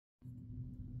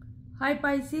Hi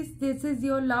Pisces, this is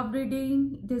your love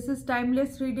reading. This is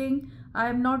timeless reading. I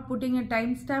am not putting a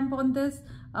timestamp on this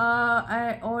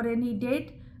or any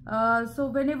date. So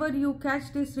whenever you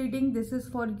catch this reading, this is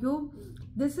for you.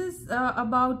 This is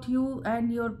about you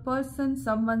and your person,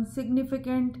 someone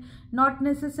significant, not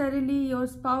necessarily your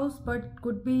spouse, but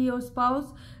could be your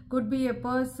spouse, could be a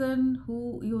person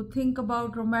who you think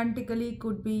about romantically,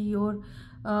 could be your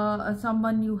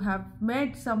someone you have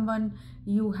met, someone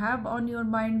you have on your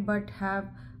mind but have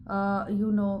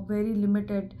very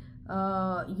limited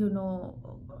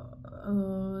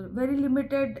very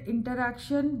limited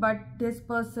interaction, but this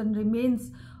person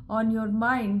remains on your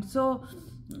mind. So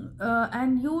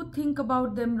and you think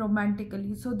about them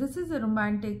romantically. So this is a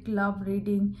romantic love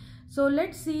reading. So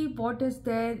let's see what is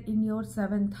there in your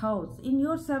seventh house. In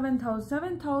your seventh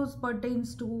house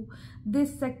pertains to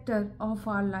this sector of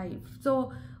our life.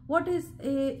 So what is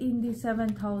in the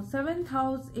seventh house? Seventh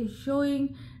house is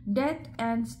showing death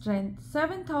and strength.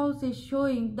 Seventh house is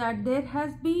showing that there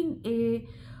has been a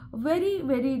very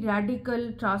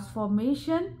radical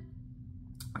transformation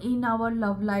in our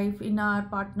love life, in our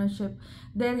partnership.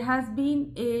 There has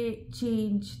been a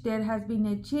change. There has been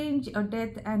a change, a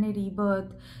death and a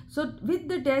rebirth. So with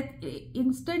the death,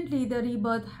 instantly the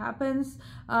rebirth happens,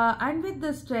 and with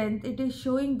the strength, it is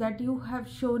showing that you have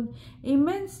shown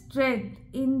immense strength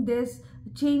in this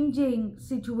changing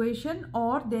situation,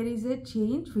 or there is a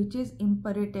change which is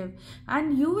imperative,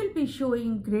 and you will be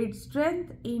showing great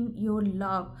strength in your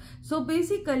love. So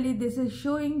basically this is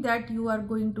showing that you are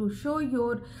going to show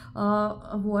your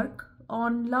work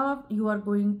on love. You are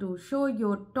going to show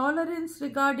your tolerance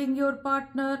regarding your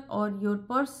partner or your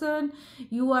person.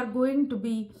 You are going to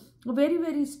be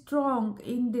very strong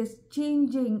in this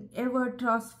changing, ever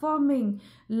transforming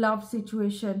love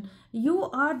situation. You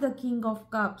are the King of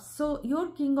Cups. So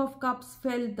your King of Cups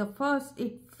fell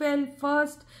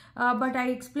first, but I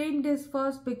explained this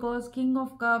first because King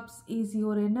of Cups is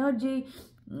your energy.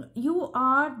 You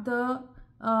are the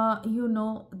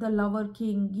the lover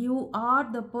king. You are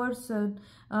the person,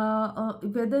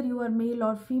 whether you are male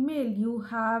or female, you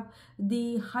have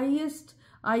the highest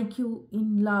IQ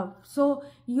in love. So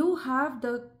you have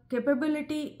the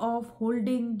capability of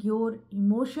holding your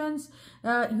emotions.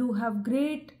 You have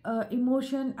great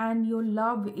emotion, and your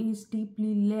love is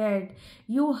deeply layered.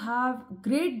 You have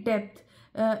great depth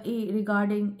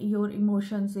regarding your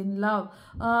emotions in love.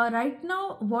 Right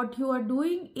now what you are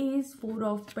doing is Four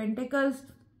of Pentacles,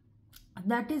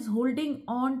 that is holding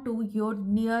on to your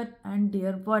near and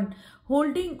dear one,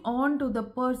 holding on to the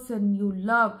person you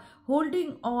love,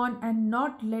 holding on and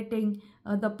not letting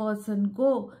the person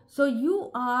go. So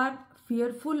you are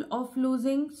fearful of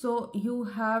losing, so you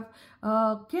have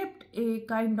kept a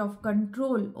kind of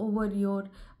control over your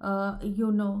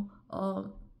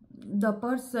the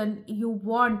person you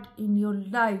want in your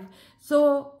life.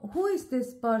 So who is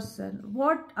this person?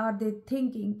 What are they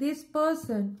thinking? This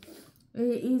person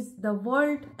is the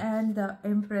World and the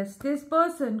Empress. This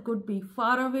person could be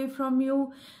far away from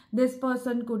you. This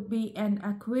person could be an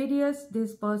Aquarius.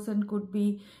 This person could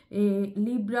be a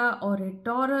Libra or a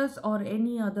Taurus or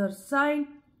any other sign.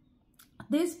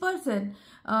 This person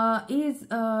is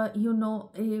a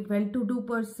well-to-do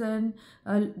person.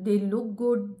 They look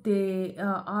good. They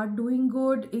are doing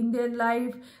good in their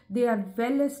life. They are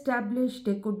well established.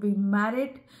 They could be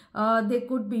married. They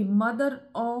could be mother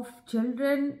of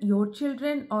children, your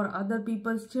children or other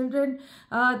people's children.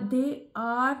 They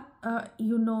are a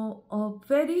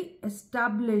very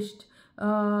established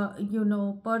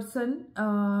person,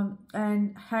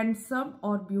 and handsome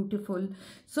or beautiful.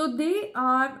 So they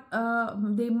are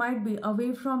they might be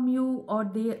away from you, or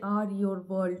they are your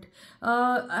world,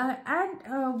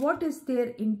 and what is their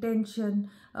intention?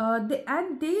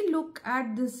 They look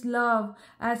at this love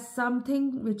as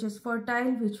something which is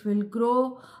fertile, which will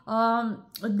grow.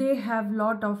 They have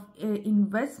lot of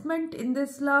investment in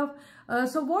this love.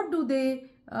 So what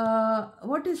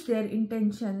is their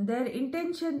intention? Their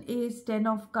intention is Ten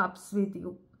of Cups with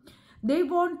you. They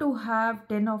want to have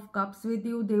 10 of Cups with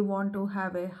you. They want to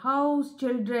have a house,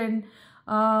 children,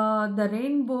 the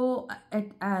rainbow,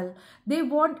 et al. They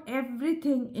want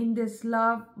everything in this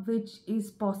love which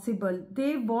is possible.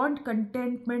 They want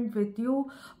contentment with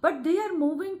you, but they are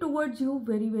moving towards you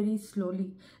very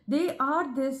slowly. They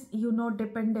are this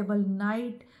dependable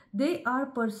knight. They are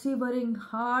persevering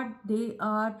hard. They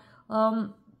are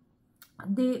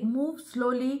they move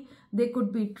slowly. They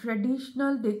could be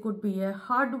traditional, they could be a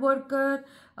hard worker,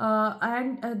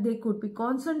 and they could be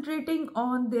concentrating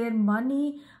on their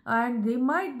money, and they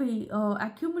might be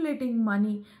accumulating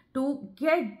money to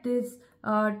get this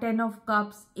 10 of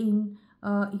Cups in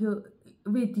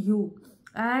with you.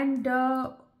 And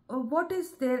what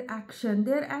is their action?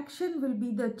 Their action will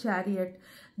be the Chariot.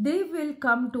 They will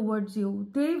come towards you.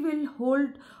 They will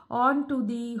hold on to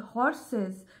the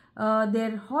horses,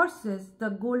 their horses, the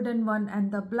golden one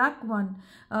and the black one.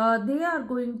 They are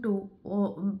going to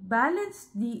balance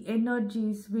the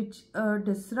energies which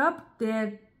disrupt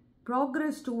their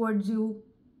progress towards you.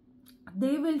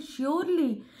 They will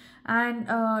surely and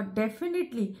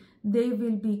definitely they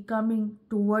will be coming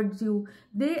towards you.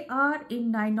 They are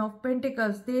in Nine of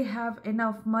Pentacles. They have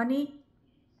enough money.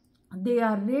 They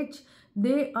are rich.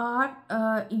 They are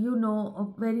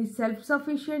very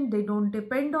self-sufficient. They don't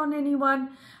depend on anyone,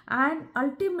 and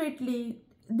ultimately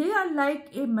they are like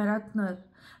a marathoner,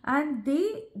 and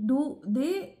they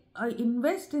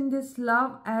invest in this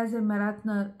love as a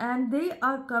marathoner, and they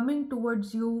are coming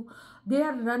towards you. They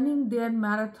are running their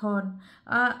marathon,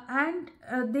 and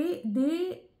they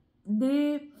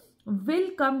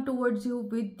will come towards you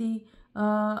with the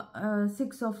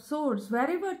Six of Swords.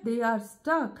 Wherever they are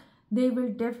stuck, they will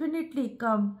definitely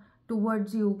come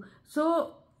towards you.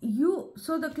 So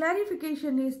the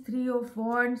clarification is Three of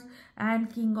Wands and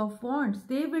King of Wands.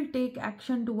 They will take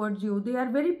action towards you. They are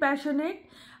very passionate,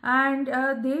 and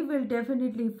they will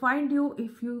definitely find you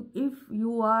if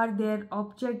you are their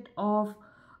object of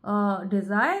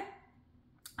desire.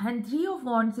 And Three of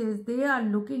Wands is they are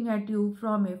looking at you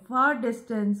from a far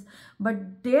distance,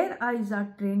 but their eyes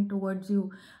are trained towards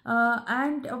you.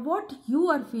 And what you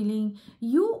are feeling,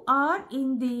 you are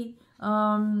in the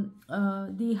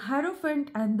Hierophant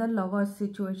and the Lovers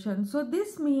situation. So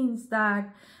this means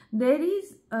that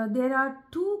there are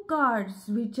two cards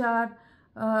which are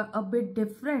a bit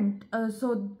different.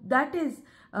 So that is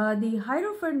the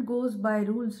Hierophant goes by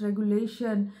rules,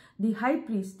 regulation. The High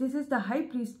Priest, this is the High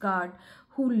Priest card,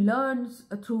 who learns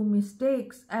through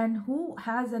mistakes and who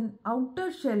has an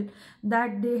outer shell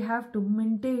that they have to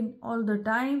maintain all the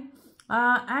time.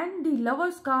 And the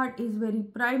Lovers card is very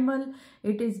primal.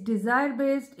 It is desire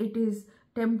based. It is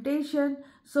temptation.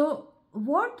 So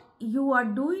what you are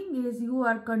doing is you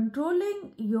are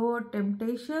controlling your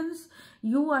temptations.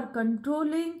 You are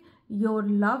controlling your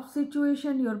love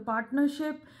situation, your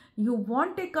partnership. You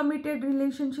want a committed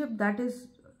relationship. That is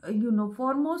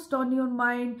foremost on your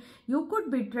mind. You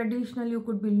could be traditional. You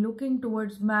could be looking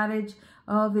towards marriage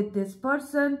with this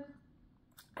person.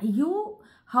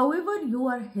 However, you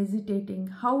are hesitating.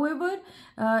 However,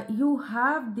 you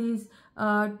have these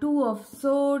Two of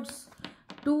Swords,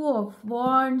 Two of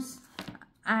Wands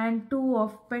and Two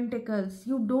of Pentacles.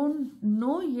 You don't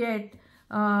know yet.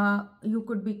 You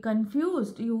could be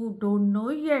confused. You don't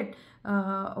know yet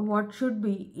what should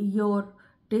be your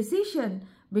decision,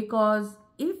 because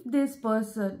if this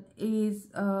person is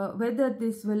whether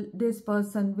this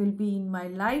person will be in my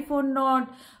life or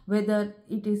not, whether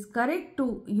it is correct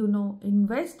to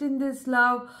invest in this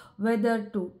love, whether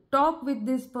to talk with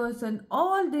this person,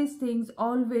 all these things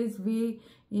always weigh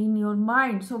in your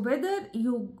mind. So whether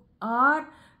you are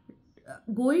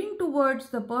going towards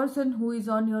the person who is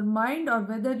on your mind, or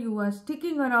whether you are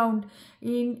sticking around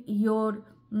in your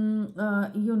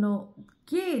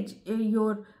cage,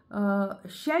 your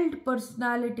shelled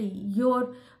personality,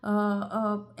 your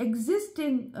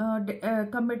existing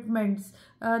commitments,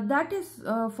 that is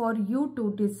for you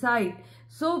to decide.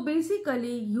 So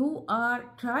basically you are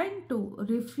trying to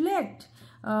reflect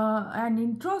and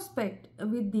introspect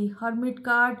with the Hermit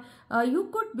card. You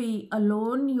could be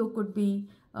alone. You could be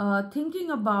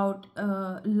thinking about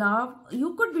love.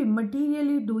 You could be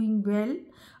materially doing well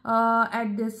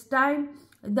at this time.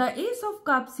 The Ace of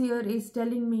Cups here is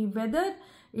telling me whether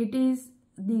it is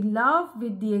the love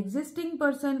with the existing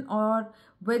person or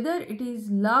whether it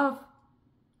is love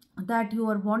that you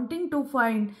are wanting to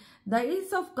find. The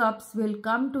Ace of Cups will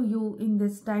come to you in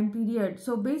this time period.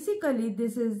 So basically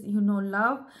this is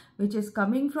love which is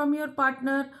coming from your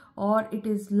partner, or it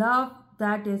is love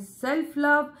that is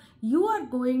self-love. You are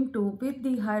going to, with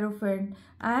the Hierophant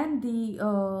and the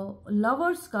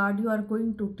Lovers card, you are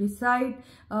going to decide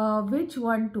which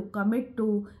one to commit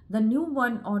to, the new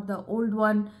one or the old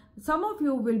one. Some of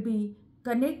you will be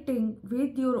connecting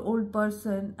with your old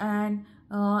person, and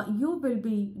you will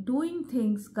be doing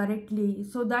things correctly.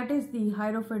 So that is the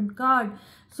Hierophant card.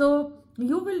 So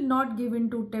you will not give in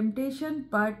to temptation,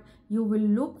 but you will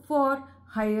look for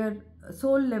higher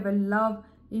soul level love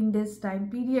in this time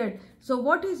period. So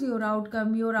what is your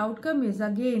outcome? Your outcome is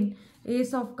again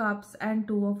Ace of Cups and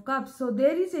Two of Cups. So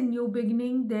there is a new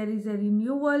beginning, there is a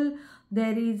renewal,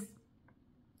 there is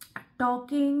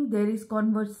talking, there is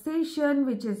conversation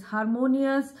which is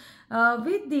harmonious.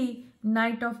 With the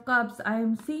Knight of Cups, I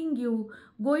am seeing you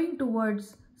going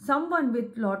towards someone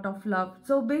with lot of love.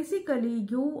 So basically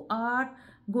you are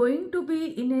going to be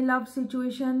in a love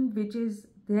situation which is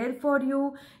there for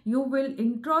you. You will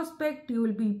introspect, you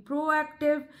will be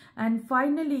proactive, and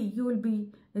finally you will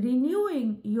be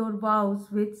renewing your vows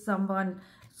with someone.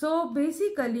 So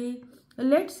basically,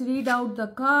 let's read out the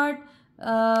card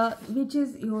which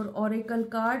is your oracle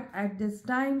card at this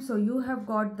time. So you have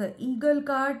got the eagle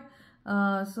card.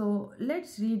 So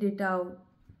let's read it out.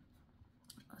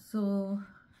 So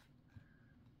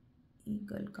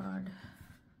eagle card.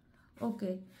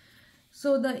 Okay,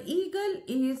 so the eagle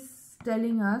is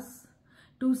telling us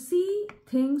to see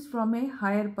things from a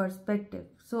higher perspective.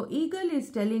 So eagle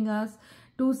is telling us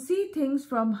to see things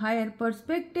from higher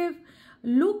perspective,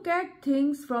 look at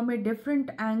things from a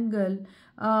different angle,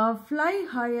 fly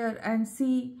higher and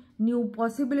see new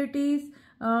possibilities.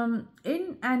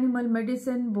 In animal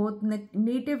medicine, both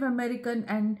Native American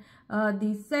and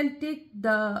the Celtic,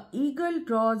 the eagle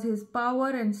draws his power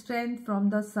and strength from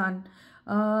the sun.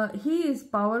 He is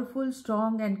powerful,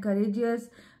 strong and courageous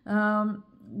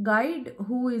guide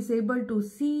who is able to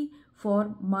see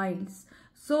for miles.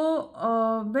 So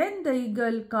when the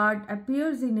eagle card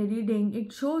appears in a reading,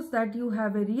 it shows that you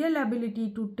have a real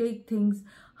ability to take things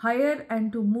higher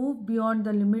and to move beyond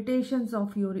the limitations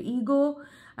of your ego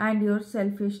and your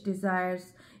selfish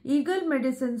desires. Eagle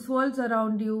medicine swirls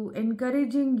around you,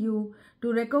 encouraging you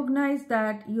to recognize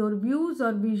that your views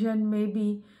or vision may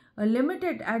be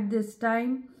limited at this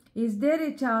time. Is there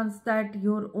a chance that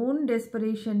your own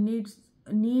desperation needs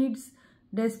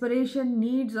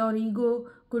or ego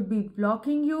could be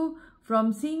blocking you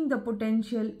from seeing the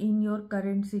potential in your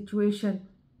current situation?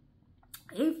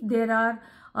 If there are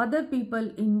other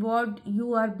people involved,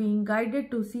 you are being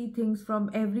guided to see things from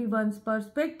everyone's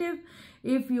perspective.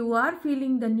 If you are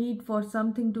feeling the need for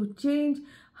something to change,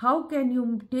 how can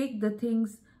you take the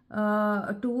things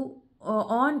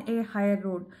on a higher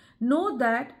road? Know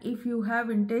that if you have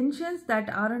intentions that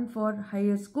aren't for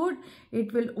highest good,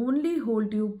 it will only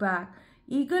hold you back.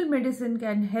 Eagle medicine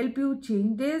can help you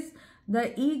change this.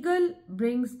 The eagle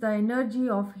brings the energy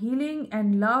of healing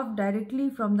and love directly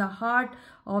from the heart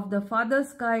of the Father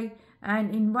Sky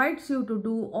and invites you to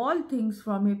do all things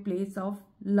from a place of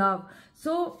love.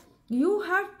 So you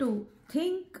have to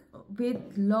think with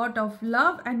lot of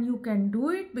love, and you can do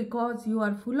it because you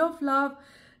are full of love.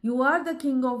 You are the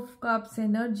King of Cups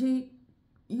energy.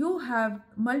 You have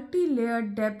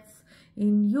multi-layered depths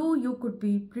in you. You could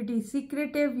be pretty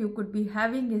secretive. You could be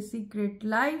having a secret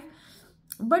life.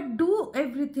 But do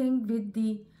everything with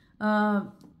the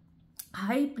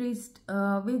high priest,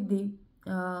 with the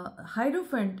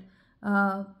Hierophant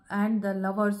and the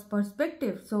lover's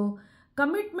perspective. So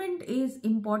commitment is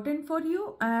important for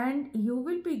you and you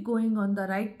will be going on the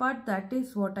right path. That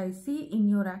is what I see in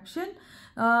your action.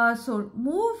 So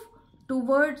move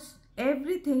towards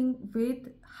everything with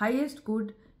highest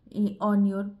good on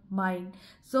your mind.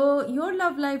 So your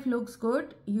love life looks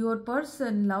good. Your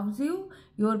person loves you.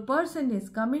 Your person is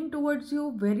coming towards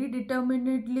you very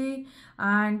determinedly,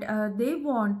 and they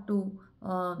want to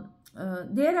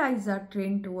their eyes are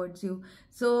trained towards you.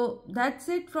 So that's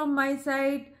it from my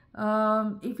side.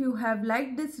 If you have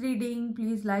liked this reading,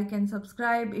 please like and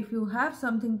subscribe. If you have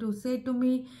something to say to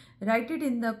me, write it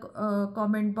in the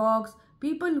comment box.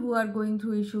 People who are going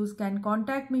through issues can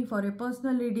contact me for a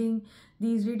personal reading.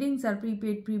 These readings are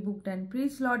prepaid, pre-booked and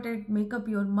pre-slotted. Make up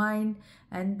your mind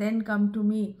and then come to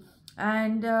me.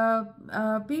 And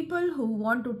people who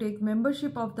want to take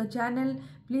membership of the channel,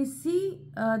 please see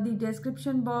the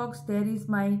description box. There is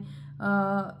my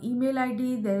email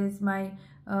ID. There is my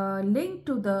link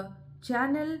to the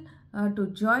channel to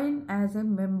join as a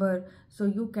member. So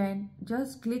you can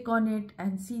just click on it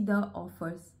and see the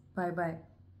offers. Bye bye.